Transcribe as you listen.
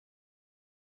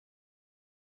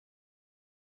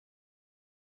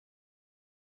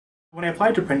When I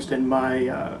applied to Princeton,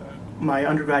 my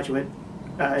undergraduate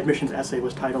admissions essay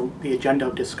was titled "The Agenda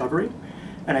of Discovery,"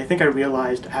 and I think I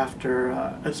realized after,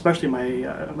 especially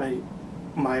my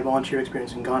volunteer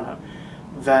experience in Ghana,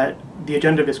 that the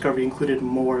agenda of discovery included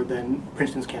more than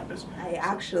Princeton's campus. I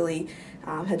actually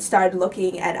had started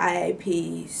looking at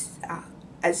IIPs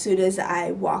as soon as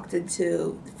I walked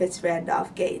into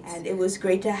Fitz-Randolph Gates. And it was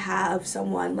great to have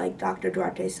someone like Dr.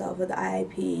 Duarte Silva, the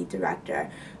IIP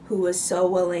director, who was so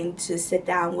willing to sit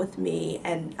down with me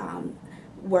and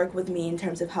work with me in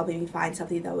terms of helping me find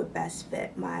something that would best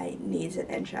fit my needs and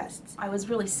interests. I was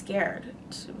really scared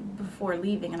before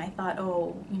leaving, and I thought,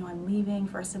 oh, I'm leaving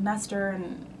for a semester,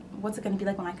 and what's it going to be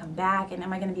like when I come back, and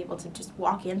am I going to be able to just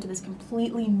walk into this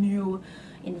completely new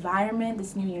environment,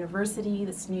 this new university,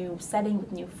 this new setting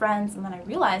with new friends? And then I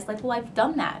realized, well, I've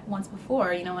done that once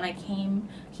before. When I came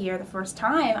here the first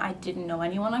time, I didn't know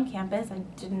anyone on campus. I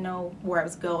didn't know where I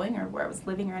was going or where I was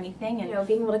living or anything. And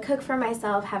being able to cook for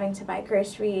myself, having to buy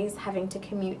groceries, having to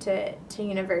commute to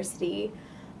university,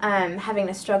 having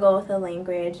to struggle with the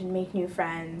language and make new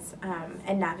friends,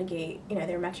 and navigate,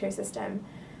 their metro system.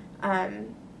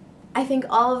 I think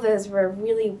all of those were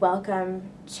really welcome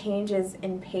changes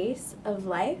in pace of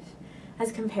life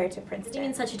as compared to Princeton. Being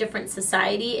in such a different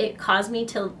society, it caused me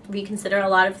to reconsider a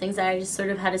lot of things that I just sort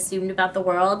of had assumed about the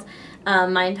world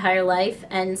my entire life,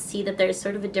 and see that there's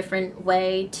sort of a different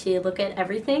way to look at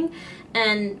everything.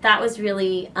 And that was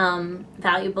really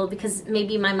valuable, because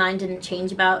maybe my mind didn't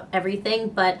change about everything,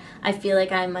 but I feel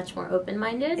like I'm much more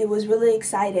open-minded. It was really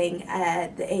exciting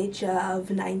at the age of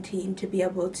 19 to be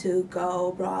able to go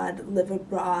abroad, live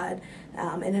abroad,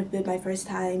 and it had been my first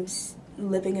time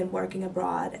living and working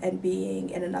abroad and being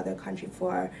in another country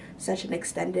for such an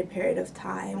extended period of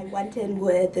time. I went in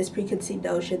with this preconceived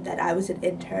notion that I was an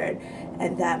intern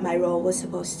and that my role was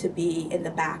supposed to be in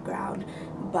the background,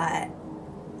 but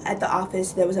at the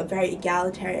office there was a very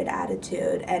egalitarian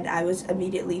attitude, and I was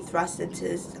immediately thrust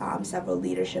into several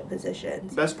leadership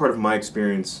positions. The best part of my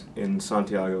experience in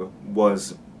Santiago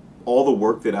was all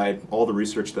the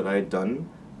research that I had done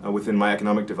within my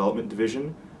economic development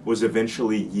division was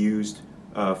eventually used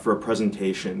for a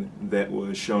presentation that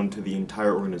was shown to the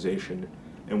entire organization,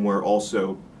 and where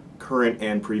also current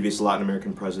and previous Latin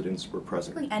American presidents were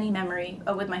present. Any memory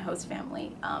with my host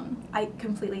family, I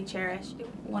completely cherished.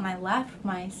 When I left,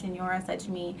 my senora said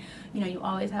to me, you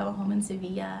always have a home in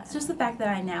Sevilla. It's just the fact that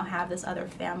I now have this other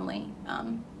family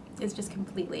is just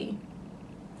completely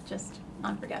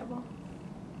unforgettable.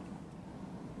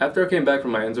 After I came back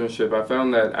from my internship, I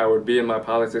found that I would be in my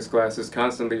politics classes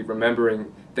constantly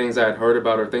remembering things I had heard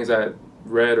about or things I had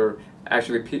read, or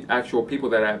actual people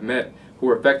that I had met who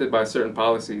were affected by certain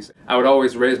policies. I would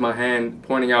always raise my hand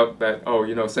pointing out that,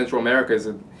 Central America is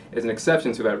an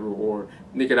exception to that rule, or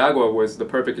Nicaragua was the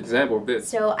perfect example of this.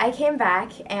 So I came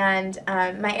back, and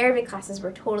my Arabic classes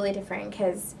were totally different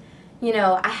because,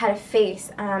 I had a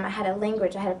face, I had a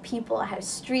language, I had a people, I had a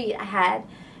street, I had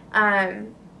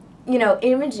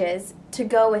images to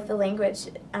go with the language,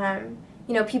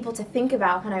 people to think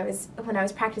about when I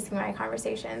was practicing my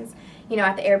conversations,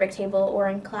 at the Arabic table or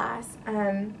in class.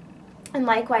 And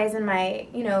likewise in my,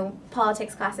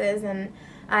 politics classes, and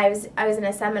I was in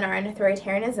a seminar on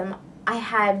authoritarianism, I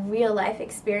had real life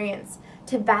experience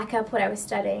to back up what I was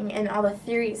studying and all the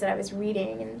theories that I was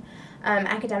reading and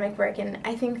academic work, and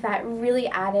I think that really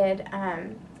added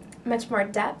much more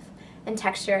depth and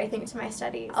texture, I think, to my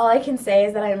studies. All I can say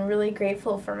is that I'm really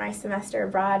grateful for my semester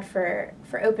abroad, for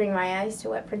opening my eyes to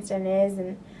what Princeton is,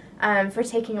 and for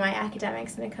taking my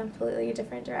academics in a completely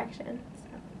different direction.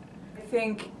 So. I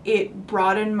think it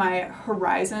broadened my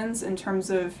horizons in terms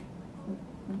of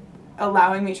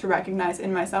allowing me to recognize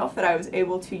in myself that I was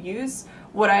able to use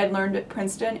what I had learned at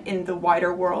Princeton in the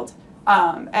wider world,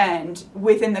 and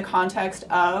within the context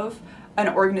of an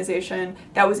organization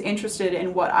that was interested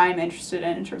in what I'm interested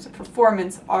in terms of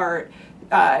performance art,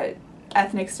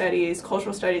 ethnic studies,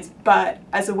 cultural studies, but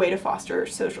as a way to foster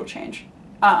social change.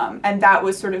 And that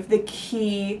was sort of the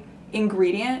key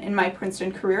ingredient in my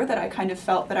Princeton career that I kind of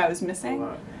felt that I was missing.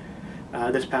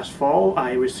 This past fall,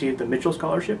 I received the Mitchell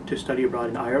Scholarship to study abroad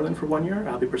in Ireland for 1 year.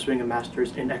 I'll be pursuing a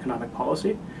master's in economic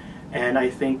policy, and I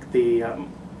think the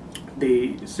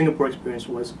Singapore experience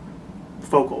was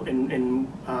focal in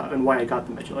why I got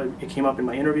the Mitchell. It came up in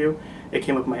my interview, it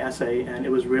came up in my essay, and it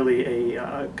was really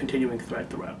a continuing thread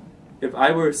throughout. If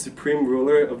I were supreme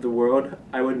ruler of the world,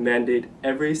 I would mandate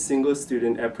every single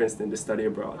student at Princeton to study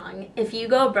abroad. If you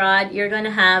go abroad, you're going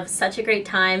to have such a great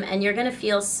time, and you're going to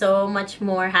feel so much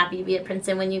more happy to be at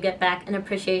Princeton when you get back and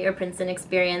appreciate your Princeton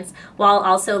experience, while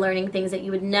also learning things that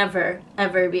you would never,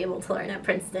 ever be able to learn at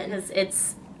Princeton.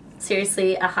 It's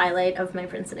seriously a highlight of my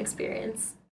Princeton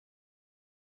experience.